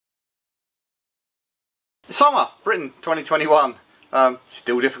Summer, Britain 2021.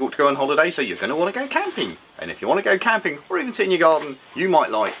 Still difficult to go on holiday, so you're going to want to go camping. And if you want to go camping or even sit in your garden, you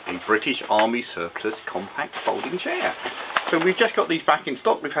might like a British Army surplus compact folding chair. So we've just got these back in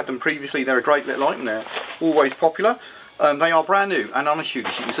stock. We've had them previously. They're a great little item. They're always popular. They are brand new and unissued.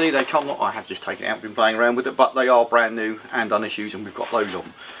 As you can see, they come, I have just taken it out, been playing around with it, but they are brand new and unissued, and we've got those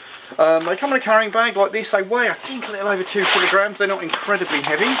on. They come in a carrying bag like this. They weigh, I think, a little over 2 kilograms. They're not incredibly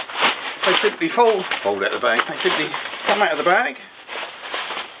heavy. They simply fold out of the bag. They simply come out of the bag.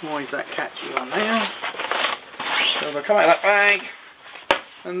 Why is that catchy on there? So they'll come out of that bag,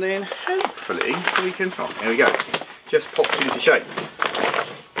 and then hopefully we can, oh, there we go, just pops into shape.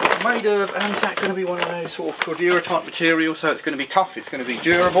 Made of, is that going to be one of those sort of Cordura type material, so it's going to be tough, it's going to be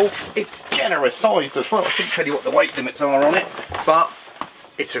durable. It's generous sized as well. I couldn't tell you what the weight limits are on it, but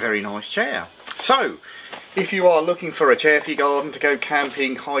it's a very nice chair. So if you are looking for a chair for your garden to go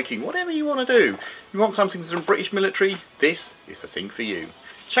camping, hiking, whatever you want to do, you want something from British military, this is the thing for you.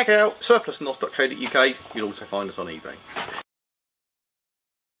 Check it out, surplusnos.co.uk. You'll also find us on eBay.